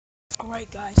Alright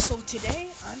guys, so today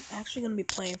I'm actually gonna be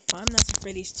playing Five Nights at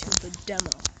Freddy's 2 the demo.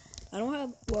 I don't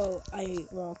have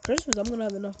Christmas I'm gonna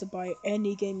have enough to buy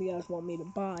any game you guys want me to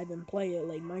buy then play it,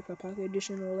 like Minecraft Pocket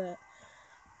Edition and all that.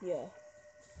 Yeah.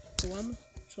 So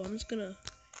I'm just gonna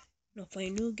play a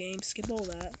new game, skip all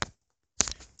that.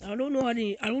 I don't know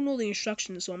the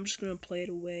instructions, so I'm just gonna play it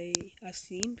the way I've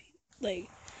seen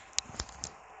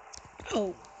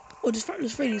just Five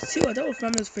Nights at Freddy's 2. I thought it was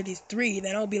Five Nights at Freddy's 3,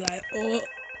 then I'll be like, oh.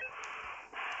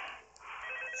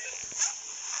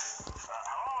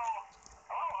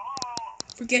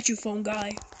 Forget you, phone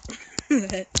guy.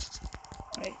 Right.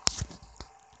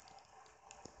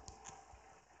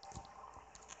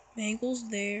 Mangle's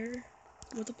there.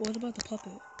 What about the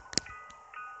puppet?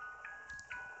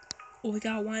 Oh, we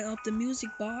gotta wind up the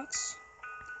music box.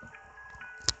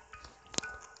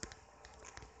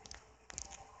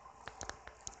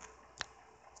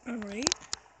 Alright.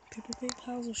 Paper plate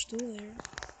piles are still there.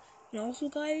 And also,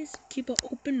 guys, keep an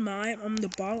open mind. On the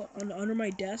bottom, under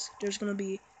my desk, there's gonna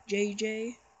be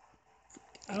JJ.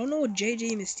 I don't know what JJ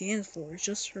even stands for. It's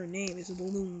just her name. It's a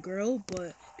balloon girl,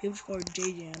 but people just call her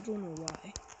JJ. I don't know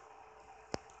why.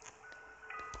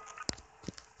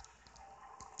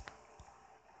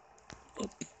 Oh,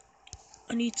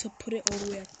 I need to put it all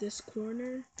the way at this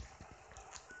corner.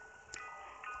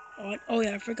 Oh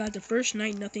yeah, I forgot. The first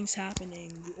night, nothing's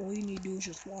happening. All you need to do is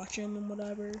just watch them and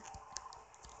whatever.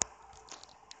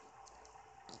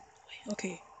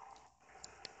 Okay.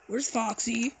 Where's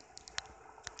Foxy?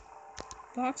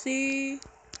 Foxy.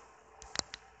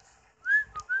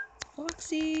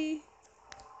 Foxy.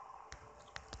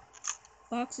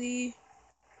 Foxy.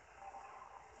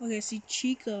 Okay, I see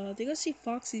Chica. I think I see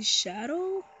Foxy's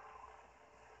shadow.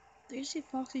 I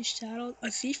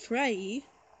see Freddy.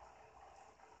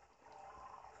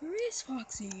 Where is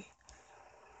Foxy?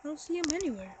 I don't see him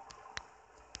anywhere.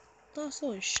 I thought I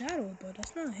saw his shadow, but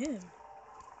that's not him.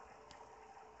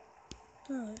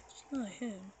 No, it's not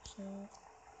him, so...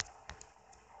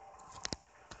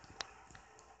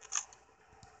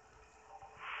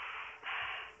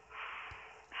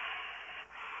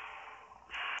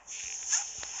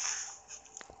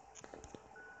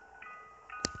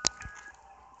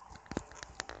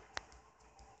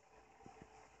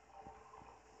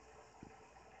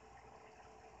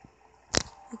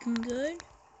 Looking good.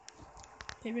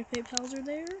 Paper plate pals are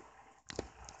there.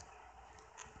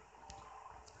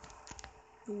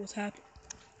 What's happening?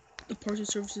 The parcel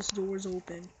services door is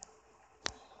open.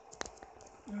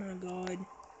 Oh my god.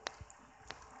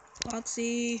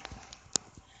 Foxy.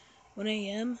 1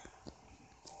 a.m.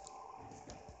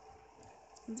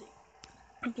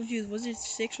 I'm confused. Was it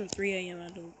 6 or 3 a.m. I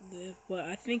don't live, but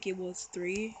I think it was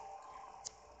 3.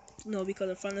 No, because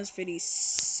the Five Nights at Freddy's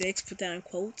 6, put that in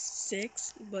quotes,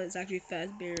 6, but it's actually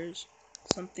Fazbear's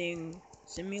something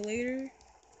simulator.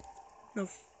 No,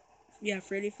 yeah,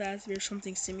 Freddy Fazbear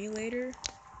something simulator.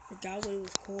 Forgot what it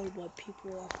was called, but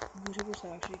YouTubers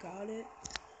have actually got it.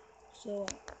 So,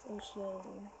 also,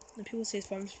 the people say it's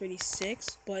Five Nights at Freddy's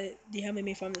 6, but they haven't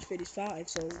made Five Nights at Freddy's 5,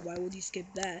 so why would you skip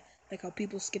that? Like how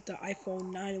people skipped the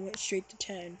iPhone 9 and went straight to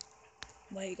 10.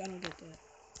 Like, I don't get that.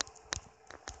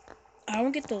 I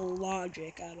don't get the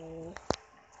logic at all.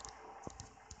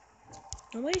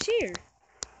 Nobody's here.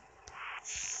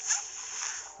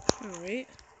 Alright.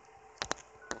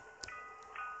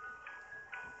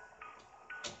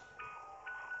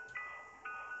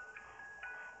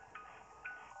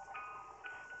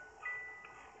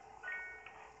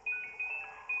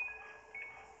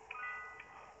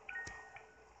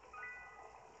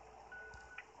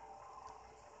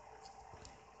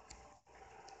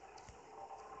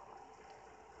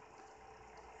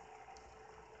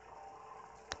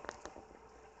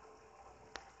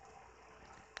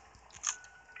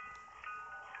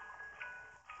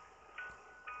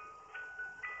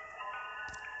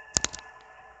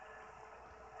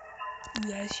 You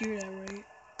guys hear that,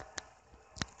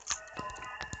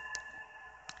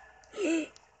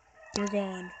 right? They're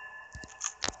gone.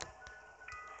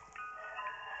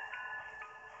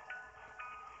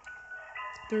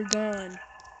 They're gone.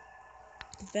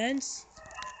 The vents?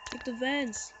 Take the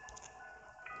vents.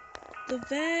 The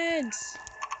vents!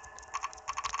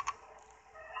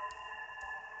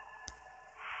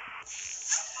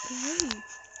 Great.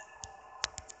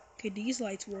 Okay, these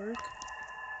lights work.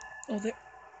 Oh, they're...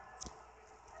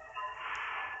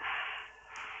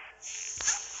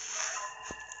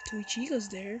 Two Chica's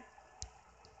there.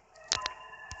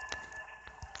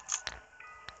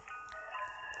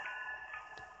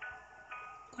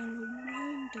 Gotta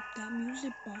wind up that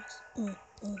music box.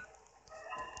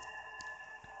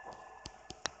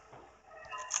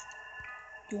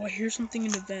 Do I hear something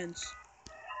in the vents?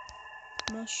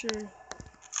 I'm not sure.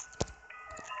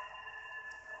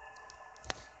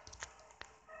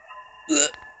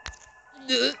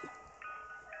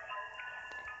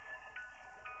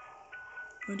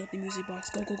 Wind up the music box.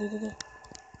 Go, go, go, go, go.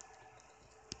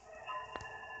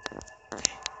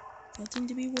 Nothing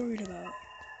to be worried about.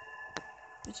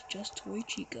 It's just Toy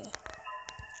Chica.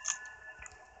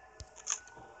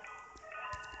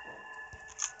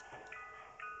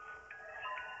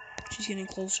 She's getting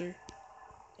closer.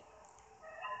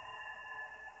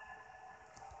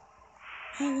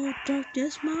 Hello,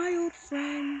 darkness, my old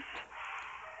friend.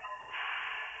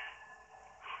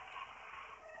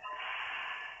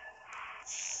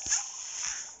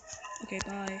 Okay,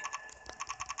 bye.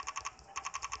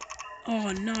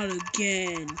 Oh, not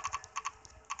again.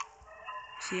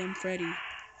 See, I'm Freddy.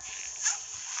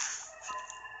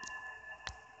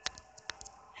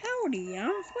 Howdy,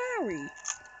 I'm Flowey.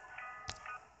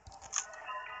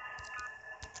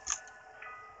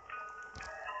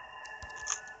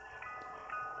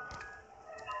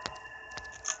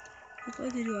 Hopefully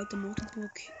they do like the multiple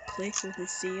clicks so we can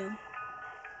see them.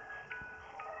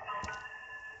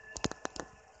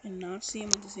 And not see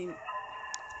them at the same.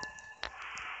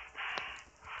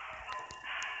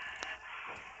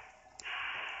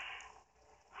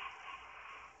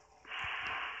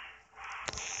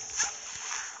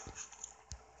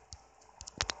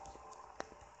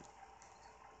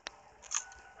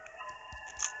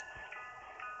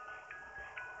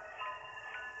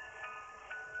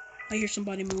 I hear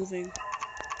somebody moving.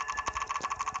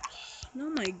 Oh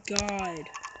my god.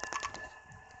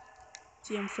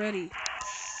 See, I'm Freddy.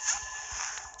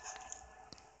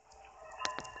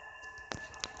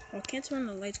 Oh, I can't turn on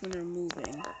the lights when they're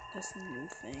moving. That's the new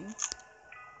thing.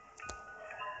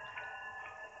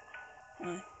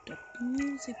 The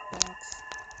music box.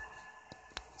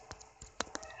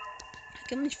 I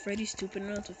can only Freddy stupid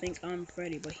enough to think I'm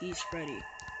Freddy, but he's Freddy.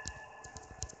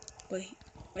 But he,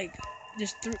 like,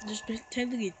 there's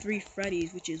technically 3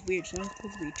 Freddys, which is weird. So I'm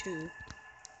supposed to be 2.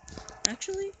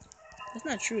 Actually, that's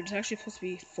not true. It's actually supposed to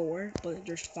be 4, but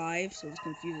there's 5, so it's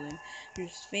confusing.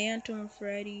 There's Phantom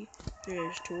Freddy,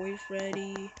 there's Toy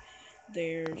Freddy,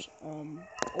 there's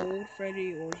Old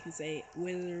Freddy, or you can say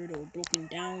Withered or Broken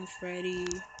Down Freddy.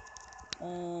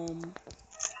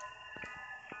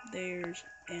 There's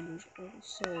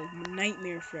also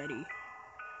Nightmare Freddy.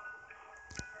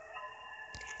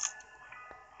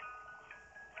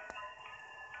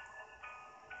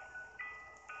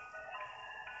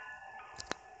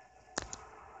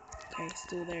 Okay,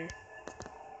 still there.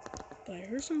 But I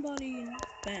heard somebody in the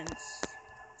fence.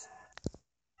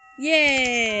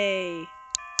 Yay!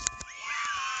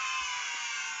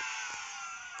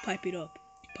 Pipe it up.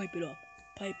 Pipe it up.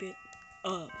 Pipe it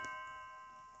up.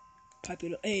 Pipe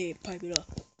it up. Hey, pipe it up.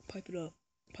 Pipe it up.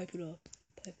 Pipe it up.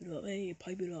 Pipe it up. Hey,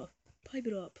 pipe it up. Pipe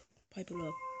it up. Pipe it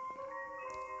up.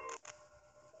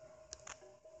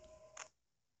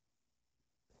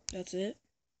 That's it.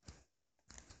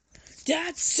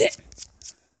 That's it!